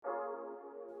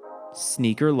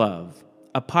Sneaker Love,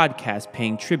 a podcast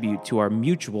paying tribute to our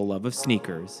mutual love of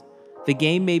sneakers. The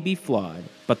game may be flawed,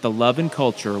 but the love and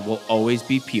culture will always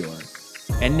be pure.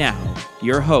 And now,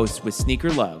 your host with Sneaker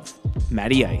Love,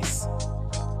 Matty Ice.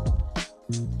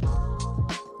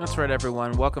 That's right,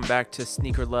 everyone. Welcome back to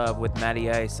Sneaker Love with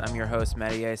Matty Ice. I'm your host,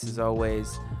 Matty Ice, as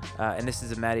always. And this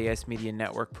is a Matty Ice Media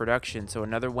Network production. So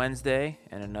another Wednesday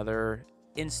and another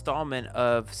installment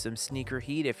of some sneaker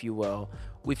heat, if you will.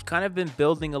 We've kind of been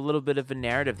building a little bit of a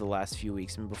narrative the last few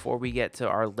weeks. And before we get to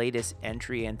our latest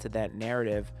entry into that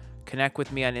narrative, connect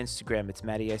with me on Instagram. It's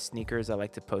Matty Ice Sneakers. I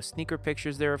like to post sneaker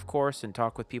pictures there, of course, and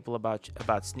talk with people about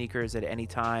sneakers at any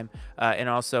time. And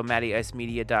also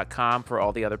MattyIceMedia.com for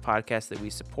all the other podcasts that we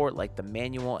support, like The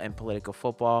Manual and Political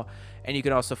Football. And you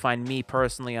can also find me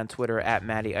personally on Twitter at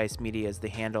Matty Ice Media as the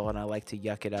handle, and I like to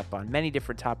yuck it up on many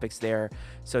different topics there.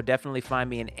 So definitely find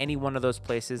me in any one of those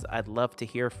places. I'd love to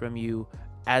hear from you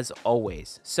as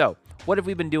always. So what have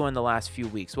we been doing the last few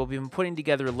weeks? Well, we've been putting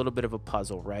together a little bit of a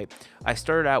puzzle, right? I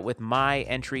started out with my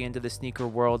entry into the sneaker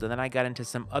world, and then I got into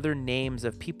some other names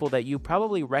of people that you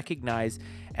probably recognize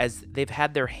as they've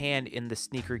had their hand in the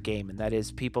sneaker game. And that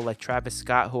is people like Travis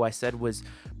Scott, who I said was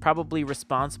probably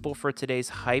responsible for today's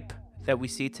hype that we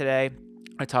see today.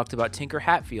 I talked about Tinker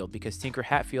Hatfield because Tinker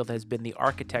Hatfield has been the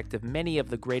architect of many of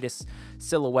the greatest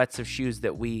silhouettes of shoes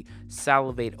that we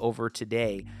salivate over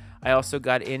today. I also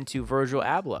got into Virgil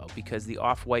Abloh because the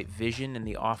off-white vision and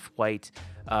the off-white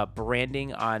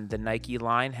branding on the Nike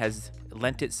line has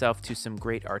lent itself to some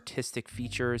great artistic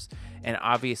features and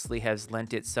obviously has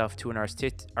lent itself to an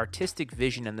artistic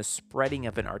vision and the spreading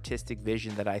of an artistic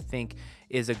vision that I think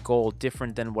is a goal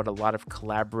different than what a lot of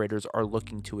collaborators are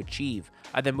looking to achieve.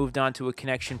 I then moved on to a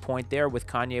connection point there with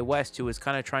Kanye West, who is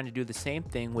kind of trying to do the same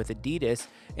thing with Adidas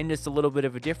in just a little bit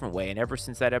of a different way. And ever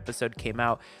since that episode came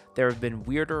out, there have been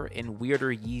weirder and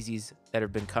weirder Yeezys that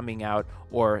have been coming out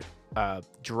or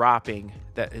dropping,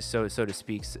 that so to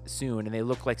speak, soon, and they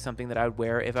look like something that I would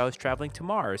wear if I was traveling to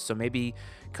Mars. So maybe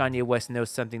Kanye West knows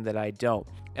something that I don't.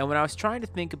 And when I was trying to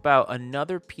think about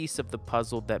another piece of the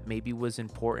puzzle that maybe was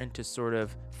important to sort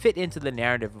of fit into the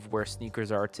narrative of where sneakers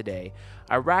are today,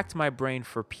 I racked my brain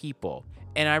for people.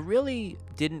 And I really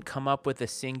didn't come up with a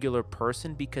singular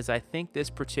person because I think this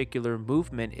particular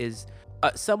movement is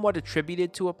somewhat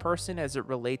attributed to a person as it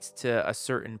relates to a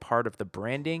certain part of the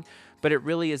branding, but it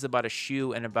really is about a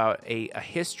shoe and about a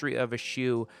history of a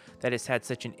shoe that has had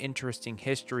such an interesting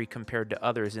history compared to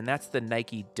others, and that's the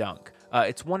Nike Dunk.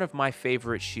 It's one of my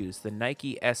favorite shoes. The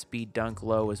Nike SB Dunk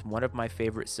Low is one of my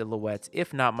favorite silhouettes,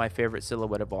 if not my favorite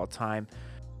silhouette of all time,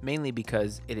 mainly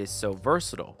because it is so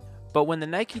versatile. But when the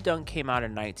Nike Dunk came out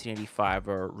in 1985,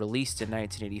 or released in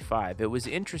 1985, it was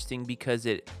interesting because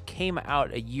it came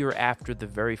out a year after the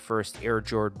very first Air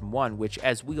Jordan 1, which,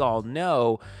 as we all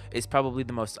know, is probably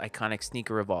the most iconic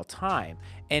sneaker of all time.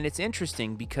 And it's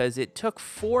interesting because it took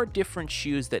 4 different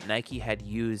shoes that Nike had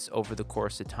used over the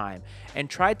course of time and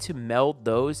tried to meld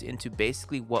those into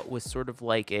basically what was sort of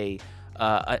like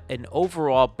an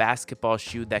overall basketball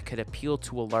shoe that could appeal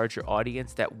to a larger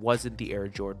audience that wasn't the Air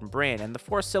Jordan brand. And the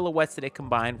 4 silhouettes that it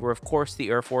combined were, of course, the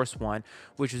Air Force One,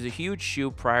 which was a huge shoe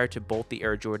prior to both the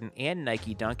Air Jordan and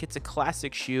Nike Dunk. It's a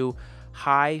classic shoe,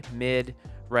 high, mid,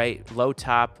 right, low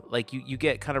top. Like you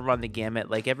get kind of run the gamut.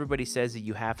 Like everybody says that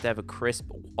you have to have a crisp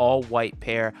all white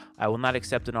pair. I will not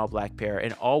accept an all black pair.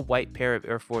 An all white pair of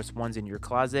Air Force Ones in your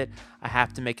closet. I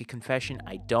have to make a confession.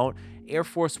 I don't. Air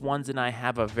Force Ones and I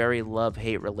have a very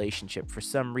love-hate relationship. For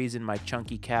some reason, my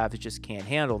chunky calves just can't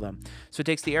handle them. So it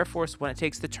takes the Air Force One, it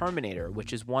takes the Terminator,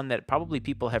 which is one that probably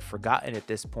people have forgotten at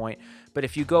this point. But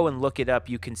if you go and look it up,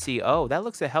 you can see, oh, that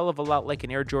looks a hell of a lot like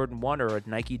an Air Jordan 1 or a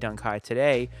Nike Dunk High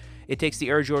today. It takes the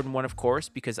Air Jordan 1, of course,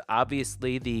 because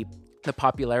obviously the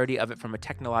popularity of it from a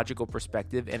technological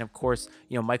perspective, and of course,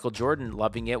 Michael Jordan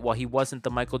loving it. While he wasn't the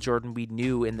Michael Jordan we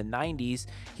knew in the 90s,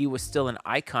 he was still an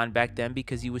icon back then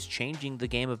because he was changing the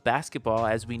game of basketball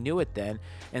as we knew it then,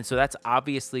 and so that's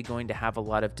obviously going to have a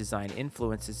lot of design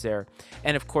influences there.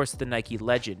 And of course, the Nike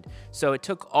Legend. So it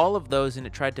took all of those and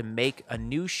it tried to make a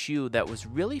new shoe that was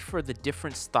really for the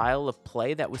different style of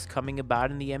play that was coming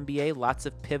about in the NBA. Lots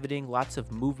of pivoting, lots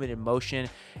of movement and motion,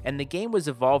 and the game was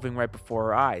evolving right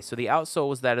before our eyes. So the outsole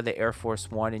was that of the Air Force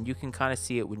One, and you can kind of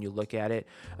see it when you look at it.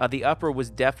 The upper was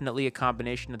definitely a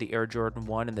combination of the Air Jordan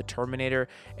 1 and the Terminator,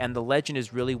 and the Legend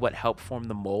is really what helped form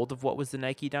the mold of what was the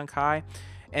Nike Dunk High.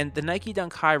 And the Nike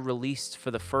Dunk High released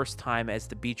for the first time as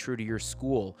the Be True to Your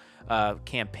School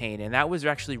campaign. And that was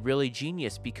actually really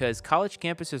genius because college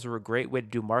campuses were a great way to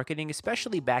do marketing,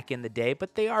 especially back in the day,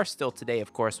 but they are still today,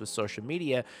 of course, with social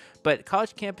media. But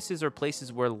college campuses are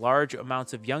places where large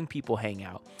amounts of young people hang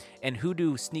out. And who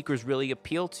do sneakers really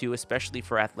appeal to, especially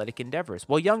for athletic endeavors?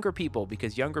 Well, younger people,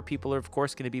 because younger people are, of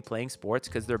course, going to be playing sports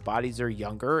because their bodies are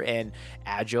younger and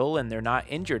agile and they're not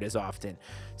injured as often.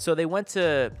 So they went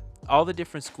to all the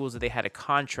different schools that they had a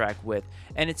contract with.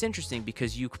 And it's interesting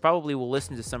because you probably will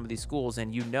listen to some of these schools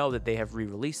and you know that they have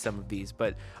re-released some of these,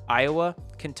 but Iowa,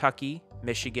 Kentucky,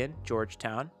 Michigan,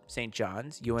 Georgetown, St.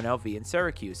 John's, UNLV, and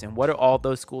Syracuse. And what do all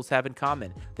those schools have in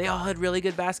common? They all had really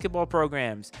good basketball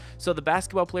programs. So the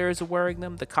basketball players are wearing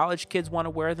them. The college kids want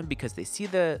to wear them because they see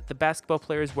the basketball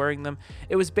players wearing them.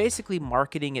 It was basically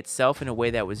marketing itself in a way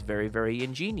that was very, very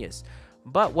ingenious.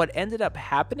 But what ended up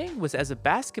happening was, as a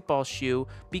basketball shoe,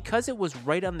 because it was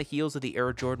right on the heels of the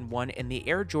Air Jordan 1 and the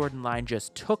Air Jordan line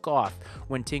just took off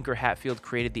when Tinker Hatfield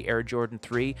created the Air Jordan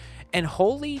 3, and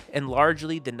wholly and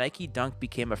largely the Nike Dunk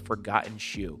became a forgotten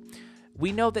shoe.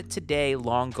 We know that today,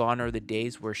 long gone are the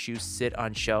days where shoes sit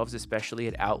on shelves, especially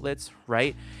at outlets,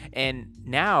 right? And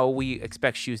now we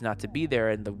expect shoes not to be there,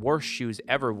 and the worst shoes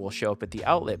ever will show up at the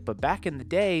outlet. But back in the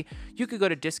day, you could go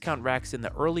to discount racks in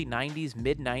the early 90s,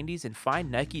 mid 90s, and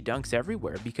find Nike Dunks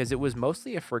everywhere because it was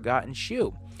mostly a forgotten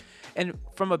shoe. And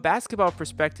from a basketball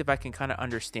perspective, I can kind of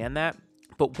understand that.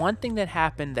 But one thing that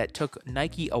happened that took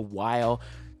Nike a while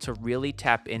to really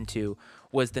tap into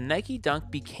was the Nike Dunk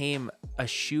became a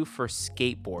shoe for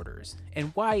skateboarders.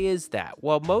 And why is that?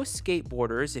 Well, most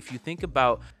skateboarders, if you think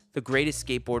about the greatest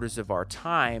skateboarders of our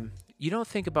time, you don't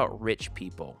think about rich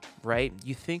people, right?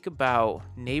 You think about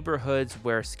neighborhoods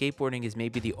where skateboarding is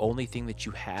maybe the only thing that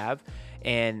you have,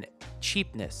 and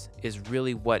cheapness is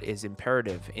really what is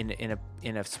imperative in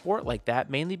a sport like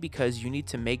that, mainly because you need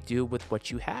to make do with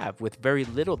what you have, with very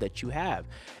little that you have.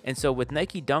 And so with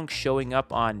Nike Dunk showing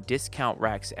up on discount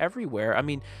racks everywhere, I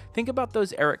mean, think about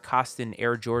those Eric Koston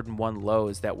Air Jordan 1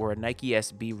 lows that were a Nike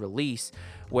SB release,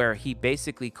 where he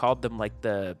basically called them like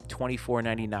the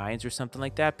 $24.99s or something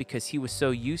like that, because he was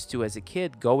so used to, as a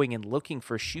kid, going and looking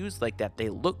for shoes like that. They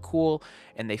look cool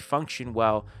and they function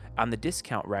well on the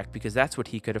discount rack because that's what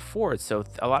he could afford. So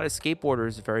a lot of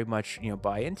skateboarders very much,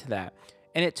 buy into that.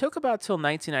 And it took about till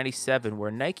 1997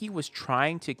 where Nike was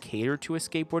trying to cater to a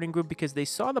skateboarding group because they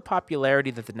saw the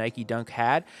popularity that the Nike Dunk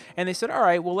had, and they said, all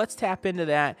right, well, let's tap into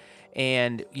that,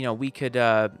 and we could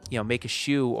make a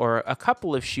shoe or a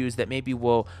couple of shoes that maybe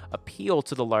will appeal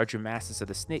to the larger masses of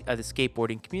the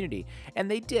skateboarding community.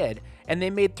 And they did, and they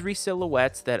made 3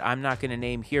 silhouettes that I'm not going to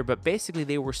name here, but basically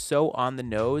they were so on the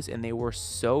nose and they were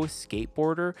so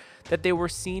skateboarder that they were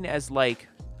seen as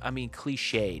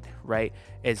cliched, right?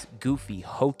 As goofy,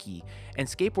 hokey. And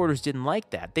skateboarders didn't like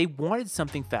that. They wanted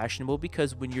something fashionable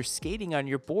because when you're skating on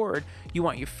your board, you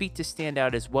want your feet to stand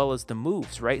out as well as the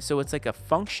moves, right? So it's like a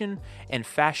function and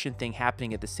fashion thing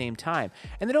happening at the same time.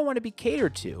 And they don't want to be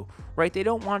catered to, right? They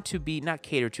don't want to be, not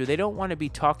catered to, they don't want to be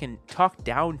talked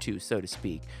down to, so to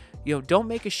speak. Don't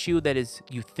make a shoe that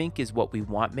you think is what we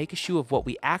want. Make a shoe of what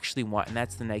we actually want, and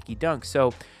that's the Nike Dunk. So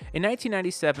in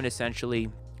 1997, essentially,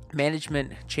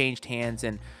 management changed hands,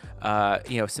 and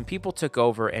some people took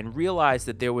over and realized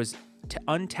that there was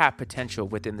untapped potential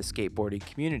within the skateboarding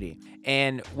community.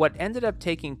 And what ended up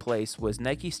taking place was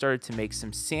Nike started to make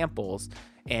some samples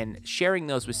and sharing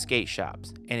those with skate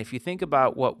shops. And if you think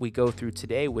about what we go through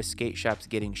today with skate shops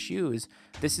getting shoes,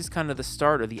 this is kind of the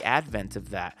start or the advent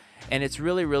of that. And it's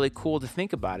really, really cool to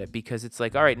think about it because it's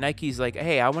like, all right, Nike's like,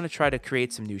 hey, I want to try to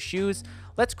create some new shoes.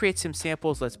 Let's create some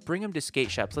samples. Let's bring them to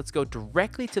skate shops. Let's go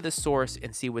directly to the source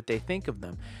and see what they think of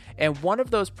them. And one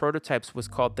of those prototypes was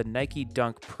called the Nike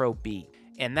Dunk Pro B.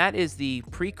 And that is the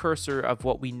precursor of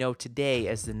what we know today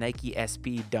as the Nike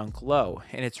SB Dunk Low.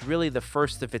 And it's really the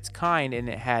first of its kind, and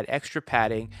it had extra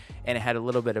padding and it had a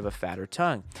little bit of a fatter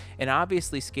tongue. And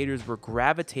obviously skaters were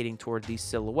gravitating toward these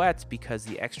silhouettes because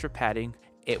the extra padding,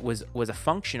 it was a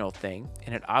functional thing,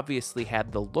 and it obviously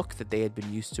had the look that they had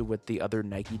been used to with the other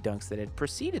Nike Dunks that had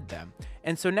preceded them.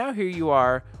 And so now here you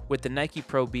are with the Nike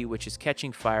Pro B, which is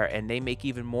catching fire, and they make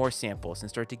even more samples and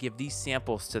start to give these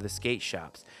samples to the skate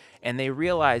shops. And they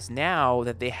realize now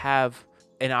that they have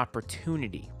an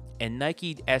opportunity. And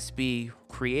Nike SB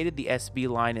created the SB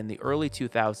line in the early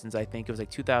 2000s. I think it was like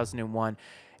 2001.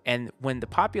 And when the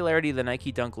popularity of the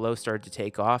Nike Dunk Low started to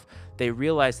take off, they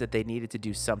realized that they needed to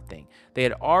do something. They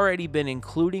had already been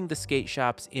including the skate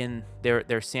shops in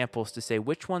their samples to say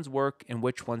which ones work and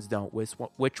which ones don't,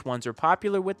 which ones are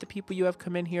popular with the people you have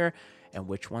come in here and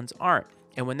which ones aren't.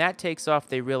 And when that takes off,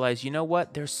 they realize, you know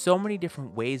what? There's so many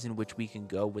different ways in which we can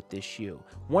go with this shoe.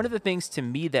 One of the things to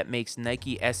me that makes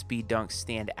Nike SB Dunks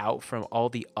stand out from all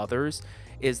the others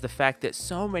is the fact that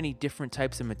so many different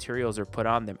types of materials are put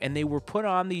on them. And they were put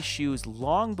on these shoes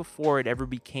long before it ever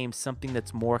became something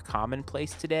that's more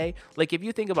commonplace today. Like if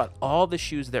you think about all the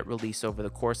shoes that release over the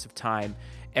course of time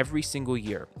every single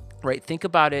year, right? Think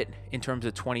about it in terms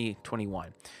of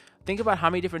 2021. Think about how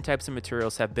many different types of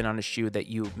materials have been on a shoe that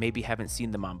you maybe haven't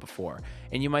seen them on before.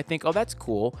 And you might think, oh, that's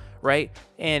cool, right?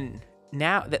 And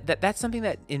now that's something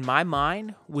that in my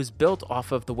mind was built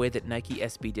off of the way that Nike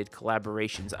SB did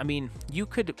collaborations. I mean, you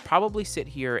could probably sit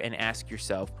here and ask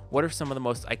yourself, what are some of the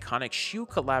most iconic shoe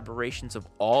collaborations of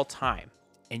all time?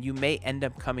 And you may end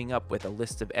up coming up with a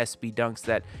list of SB Dunks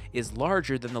that is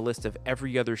larger than the list of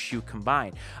every other shoe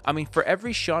combined. I mean, for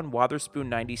every Sean Wotherspoon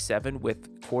 97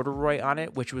 with corduroy on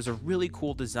it, which was a really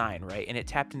cool design, right? And it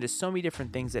tapped into so many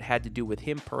different things that had to do with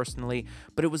him personally,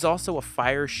 but it was also a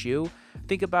fire shoe.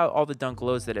 Think about all the Dunk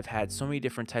Lows that have had so many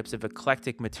different types of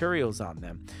eclectic materials on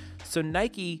them. So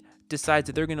Nike decides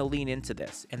that they're going to lean into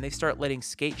this, and they start letting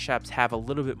skate shops have a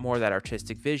little bit more of that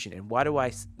artistic vision. And why do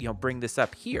I, bring this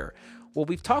up here? Well,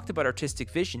 we've talked about artistic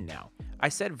vision now. I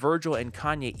said Virgil and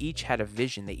Kanye each had a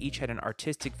vision. They each had an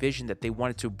artistic vision that they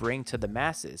wanted to bring to the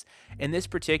masses. In this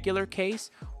particular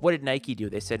case, what did Nike do?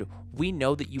 They said, we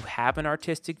know that you have an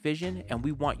artistic vision, and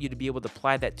we want you to be able to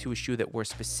apply that to a shoe that we're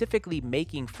specifically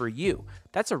making for you.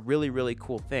 That's a really, really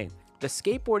cool thing. The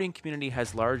skateboarding community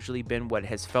has largely been what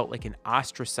has felt like an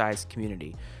ostracized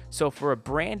community. So for a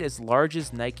brand as large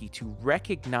as Nike to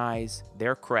recognize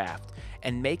their craft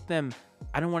and make them,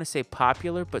 I don't want to say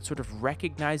popular, but sort of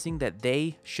recognizing that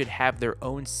they should have their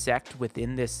own sect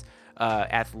within this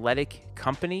athletic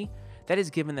company, that has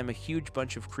given them a huge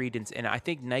bunch of credence. And I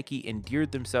think Nike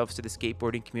endeared themselves to the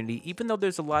skateboarding community, even though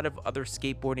there's a lot of other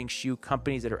skateboarding shoe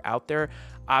companies that are out there.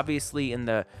 Obviously in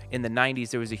the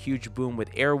 90s, there was a huge boom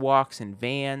with Airwalks and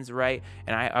Vans, right?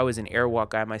 And I was an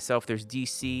Airwalk guy myself. There's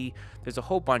DC, there's a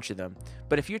whole bunch of them.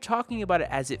 But if you're talking about it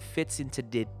as it fits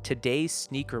into today's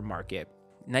sneaker market,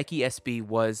 Nike SB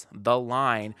was the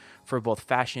line for both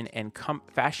fashion,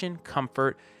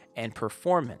 comfort, and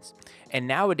performance. And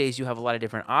nowadays you have a lot of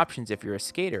different options if you're a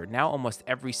skater. Now almost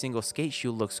every single skate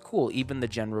shoe looks cool, even the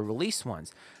general release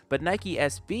ones. But Nike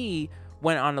SB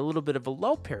went on a little bit of a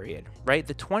low period, right?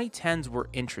 The 2010s were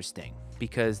interesting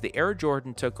because the Air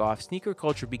Jordan took off, sneaker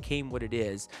culture became what it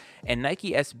is, and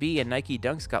Nike SB and Nike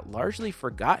Dunks got largely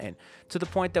forgotten, to the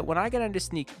point that when I got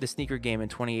into the sneaker game in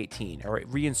 2018, or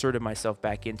reinserted myself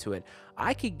back into it,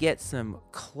 I could get some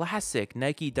classic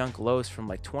Nike Dunk Lows from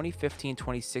like 2015,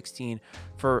 2016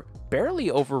 for barely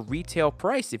over retail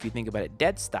price if you think about it,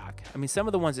 dead stock. I mean, some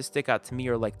of the ones that stick out to me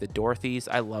are like the Dorothy's.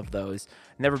 I love those.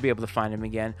 Never be able to find them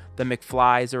again. The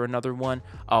McFlys are another one.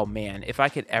 Oh man, if I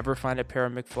could ever find a pair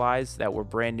of McFlys that were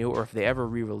brand new, or if they ever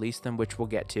re-released them, which we'll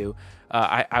get to,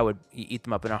 I would eat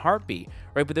them up in a heartbeat,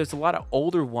 right? But there's a lot of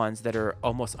older ones that are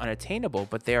almost unattainable,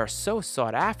 but they are so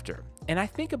sought after. And I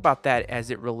think about that as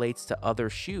it relates to other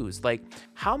shoes. Like,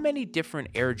 how many different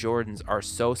Air Jordans are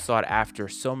so sought after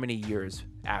so many years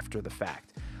after the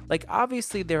fact? Like,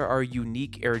 obviously, there are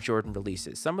unique Air Jordan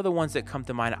releases. Some of the ones that come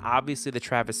to mind, obviously, the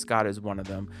Travis Scott is one of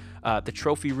them. The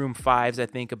Trophy Room 5s, I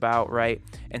think about, right?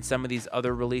 And some of these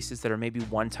other releases that are maybe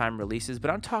one-time releases.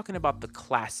 But I'm talking about the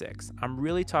classics. I'm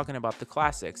really talking about the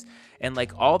classics. And,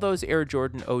 like, all those Air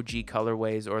Jordan OG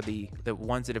colorways, or the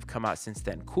ones that have come out since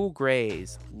then. Cool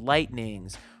Grays,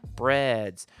 Lightnings,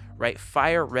 Breads, right?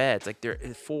 Fire Reds, like, they're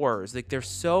 4s. Like, there's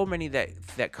so many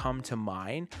that come to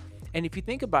mind. And if you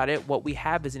think about it, what we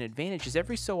have as an advantage is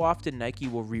every so often Nike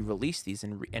will re-release these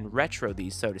and retro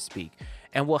these, so to speak,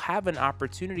 and we'll have an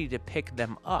opportunity to pick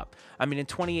them up. I mean, in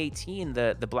 2018,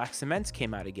 the Black Cements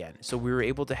came out again, so we were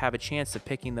able to have a chance of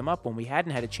picking them up when we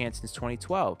hadn't had a chance since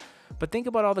 2012. But think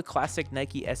about all the classic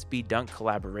Nike SB Dunk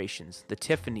collaborations, the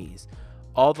Tiffany's,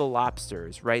 all the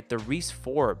Lobsters, right? The Reese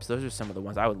Forbes, those are some of the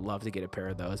ones. I would love to get a pair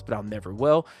of those, but I'll never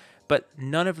will. But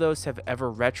none of those have ever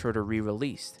retroed or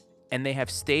re-released. And they have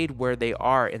stayed where they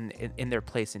are in their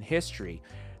place in history.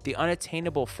 The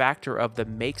unattainable factor of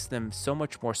them makes them so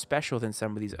much more special than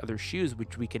some of these other shoes,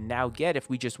 which we can now get if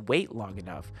we just wait long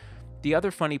enough. The other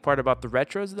funny part about the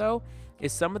retros, though,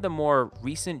 is some of the more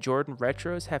recent Jordan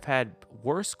retros have had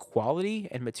worse quality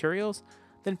and materials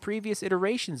than previous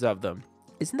iterations of them.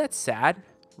 Isn't that sad,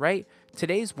 right?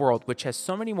 Today's world, which has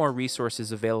so many more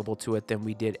resources available to it than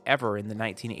we did ever in the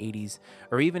 1980s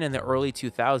or even in the early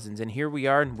 2000s, and here we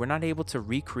are, and we're not able to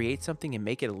recreate something and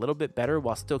make it a little bit better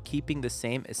while still keeping the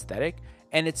same aesthetic.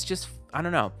 And it's just, I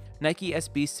don't know. Nike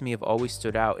SBs to me have always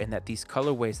stood out in that these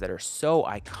colorways that are so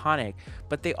iconic,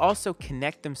 but they also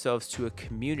connect themselves to a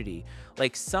community.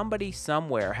 Like somebody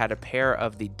somewhere had a pair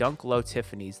of the Dunk Low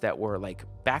Tiffany's that were like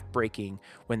backbreaking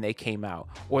when they came out,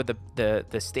 or the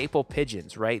staple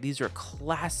pigeons, right? These are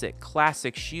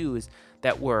classic shoes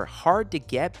that were hard to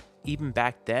get even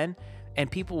back then, and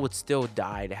people would still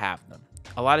die to have them.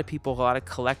 A lot of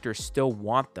collectors still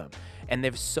want them. And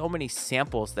there's so many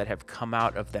samples that have come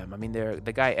out of them. I mean,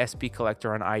 the guy SB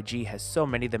Collector on IG has so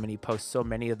many of them, and he posts so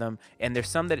many of them. And there's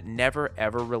some that never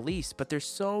ever released, but there's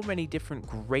so many different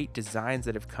great designs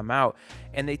that have come out.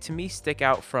 And they, to me, stick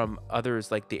out from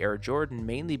others like the Air Jordan,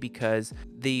 mainly because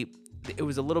it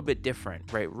was a little bit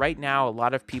different, right? Right now, a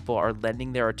lot of people are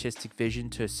lending their artistic vision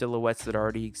to silhouettes that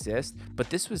already exist, but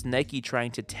this was Nike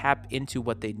trying to tap into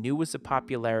what they knew was a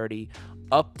popularity,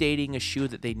 updating a shoe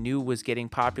that they knew was getting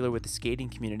popular with the skating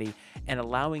community, and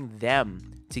allowing them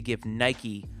to give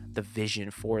Nike the vision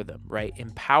for them, right?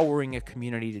 Empowering a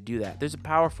community to do that. There's a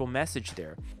powerful message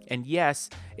there. And yes,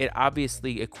 it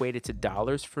obviously equated to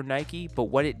dollars for Nike, but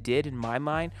what it did in my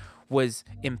mind was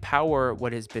empower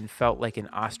what has been felt like an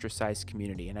ostracized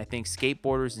community. And I think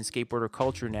skateboarders and skateboarder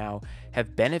culture now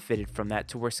have benefited from that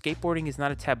to where skateboarding is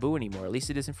not a taboo anymore. At least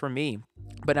it isn't for me.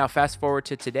 But now fast forward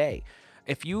to today.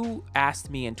 If you asked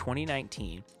me in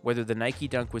 2019 whether the Nike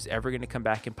Dunk was ever going to come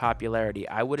back in popularity,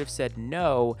 I would have said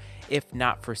no, if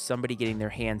not for somebody getting their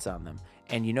hands on them.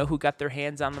 And you know who got their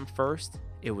hands on them first?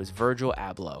 It was Virgil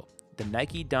Abloh. The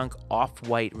Nike Dunk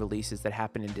Off-White releases that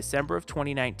happened in December of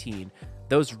 2019,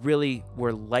 those really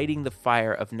were lighting the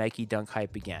fire of Nike Dunk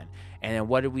hype again. And then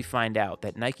what did we find out?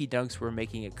 That Nike Dunks were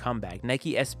making a comeback.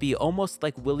 Nike SB, almost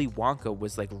like Willy Wonka,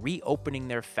 was like reopening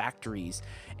their factories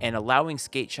and allowing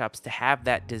skate shops to have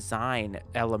that design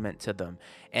element to them.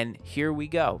 And here we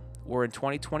go. We're in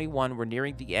 2021, we're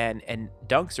nearing the end, and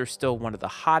Dunks are still one of the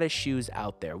hottest shoes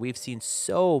out there. We've seen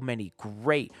so many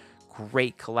great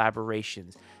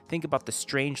collaborations. Think about the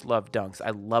Strange Love Dunks. I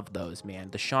love those,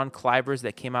 man. The Sean Clivers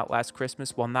that came out last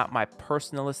Christmas, while not my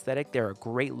personal aesthetic, they're a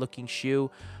great looking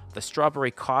shoe. The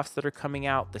Strawberry Coughs that are coming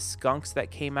out, the Skunks that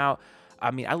came out.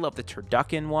 I mean, I love the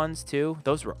Turducken ones too.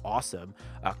 Those were awesome.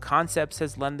 Concepts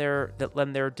has lend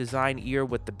their design ear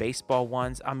with the baseball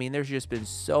ones. I mean, there's just been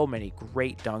so many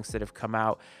great dunks that have come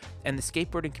out, and the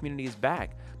skateboarding community is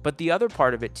back. But the other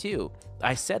part of it too,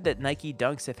 I said that Nike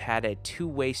Dunks have had a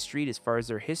two-way street as far as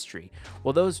their history.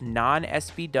 Well, those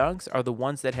non-SB Dunks are the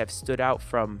ones that have stood out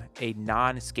from a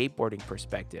non-skateboarding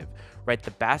perspective, right? The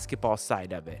basketball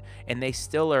side of it. And they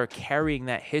still are carrying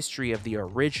that history of the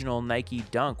original Nike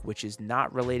Dunk, which is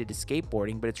not related to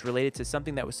skateboarding, but it's related to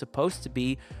something that was supposed to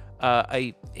be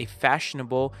a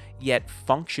fashionable yet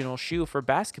functional shoe for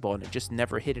basketball, and it just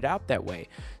never hit it out that way.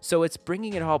 So it's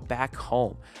bringing it all back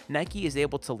home. Nike is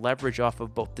able to leverage off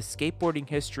of both the skateboarding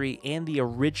history and the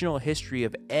original history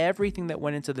of everything that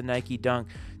went into the Nike Dunk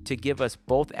to give us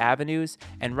both avenues,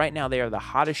 and right now they are the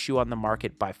hottest shoe on the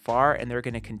market by far, and they're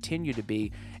going to continue to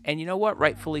be. And you know what?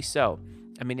 Rightfully so.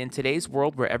 I mean, in today's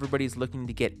world where everybody's looking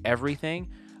to get everything,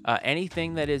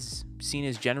 anything that is seen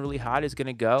as generally hot is going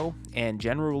to go, and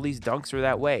general release dunks are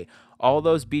that way. All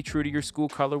those Be True to Your School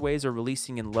colorways are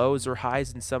releasing in lows or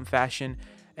highs in some fashion,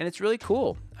 and it's really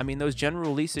cool. I mean, those general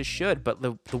releases should, but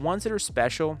the ones that are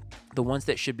special, the ones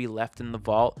that should be left in the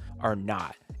vault, are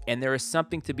not. And there is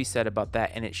something to be said about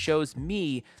that, and it shows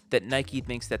me that Nike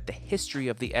thinks that the history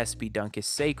of the SB Dunk is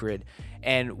sacred.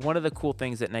 And one of the cool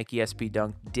things that Nike SB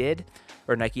did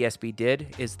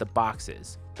is the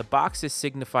boxes. The boxes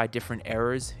signify different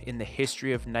eras in the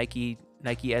history of Nike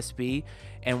SB,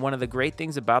 and one of the great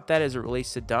things about that as it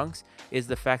relates to Dunks is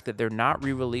the fact that they're not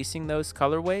re-releasing those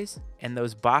colorways, and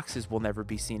those boxes will never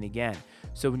be seen again.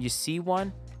 So when you see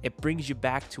one, it brings you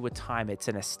back to a time. It's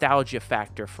a nostalgia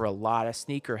factor for a lot of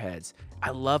sneakerheads.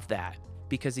 I love that,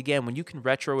 because again, when you can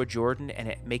retro a Jordan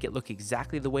and make it look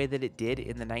exactly the way that it did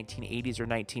in the 1980s or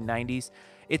 1990s,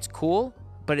 it's cool,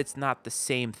 but it's not the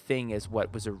same thing as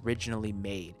what was originally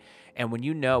made. And when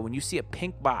you see a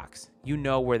pink box, you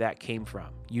know where that came from.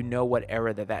 You know what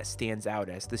era that stands out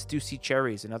as. The Stussy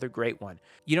Cherry is another great one.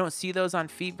 You don't see those on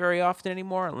feet very often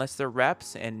anymore unless they're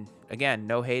reps. And again,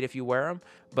 no hate if you wear them,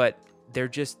 but they're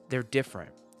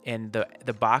different. And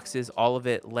the boxes, all of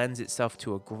it lends itself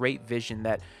to a great vision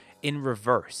that in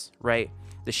reverse, right?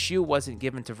 The shoe wasn't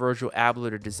given to Virgil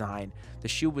Abloh to design. The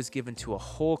shoe was given to a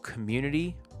whole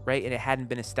community, right? And it hadn't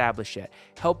been established yet.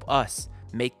 Help us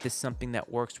make this something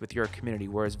that works with your community.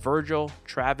 Whereas Virgil,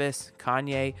 Travis,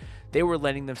 Kanye, they were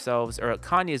letting themselves, or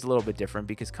Kanye is a little bit different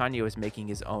because Kanye was making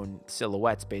his own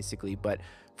silhouettes basically, but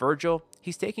Virgil,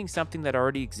 he's taking something that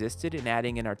already existed and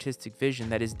adding an artistic vision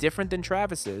that is different than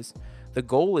Travis's. The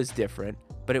goal is different,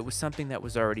 but it was something that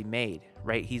was already made,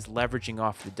 right? He's leveraging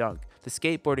off the dunk. The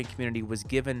skateboarding community was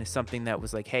given something that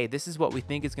was like, hey, this is what we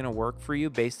think is going to work for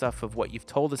you based off of what you've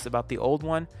told us about the old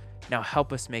one. Now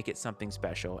help us make it something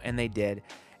special. And they did.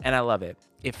 And I love it.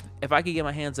 If I could get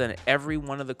my hands on every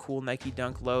one of the cool Nike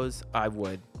Dunk lows, I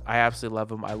would. I absolutely love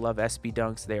them. I love SB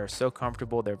Dunks. They are so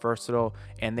comfortable. They're versatile.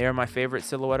 And they're my favorite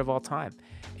silhouette of all time.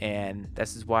 And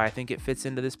this is why I think it fits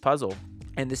into this puzzle.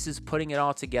 And this is putting it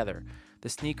all together. The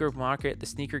sneaker market, the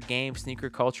sneaker game, sneaker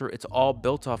culture, it's all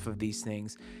built off of these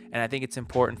things. And I think it's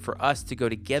important for us to go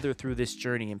together through this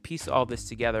journey and piece all this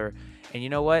together. And you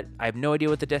know what? I have no idea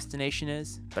what the destination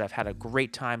is, but I've had a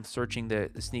great time searching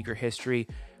the sneaker history.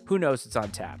 Who knows what's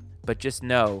on tap? But just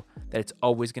know that it's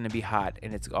always going to be hot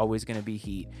and it's always going to be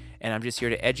heat. And I'm just here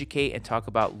to educate and talk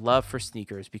about love for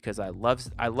sneakers because I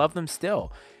love them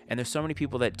still. And there's so many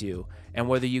people that do. And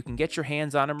whether you can get your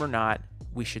hands on them or not,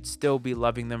 we should still be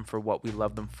loving them for what we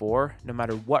love them for, no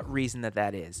matter what reason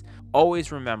that is. Always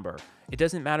remember, it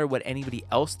doesn't matter what anybody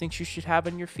else thinks you should have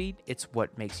on your feet. It's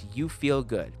what makes you feel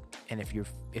good. And if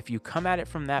you come at it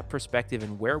from that perspective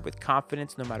and wear it with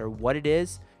confidence, no matter what it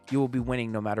is, you will be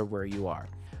winning no matter where you are.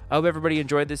 I hope everybody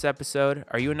enjoyed this episode.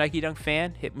 Are you a Nike Dunk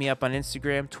fan? Hit me up on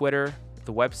Instagram, Twitter,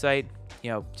 the website.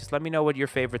 Just let me know what your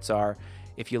favorites are.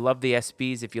 If you love the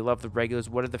SBs, if you love the regulars,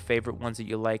 what are the favorite ones that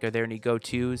you like? Are there any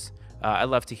go-tos? I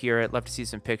love to hear it. Love to see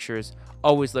some pictures.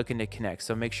 Always looking to connect.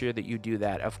 So make sure that you do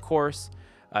that. Of course,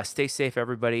 stay safe,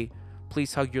 everybody.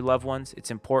 Please hug your loved ones.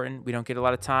 It's important. We don't get a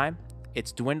lot of time.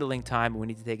 It's dwindling time, and we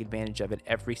need to take advantage of it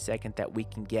every second that we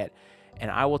can get. And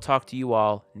I will talk to you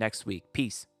all next week.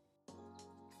 Peace.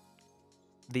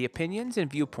 The opinions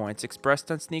and viewpoints expressed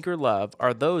on Sneaker Love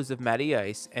are those of Matty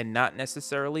Ice and not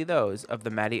necessarily those of the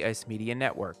Matty Ice Media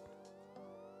Network.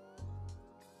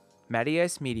 Matty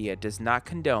Ice Media does not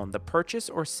condone the purchase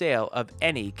or sale of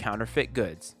any counterfeit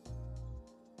goods.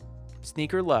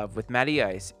 Sneaker Love with Matty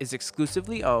Ice is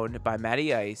exclusively owned by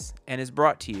Matty Ice and is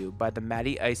brought to you by the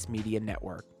Matty Ice Media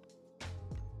Network.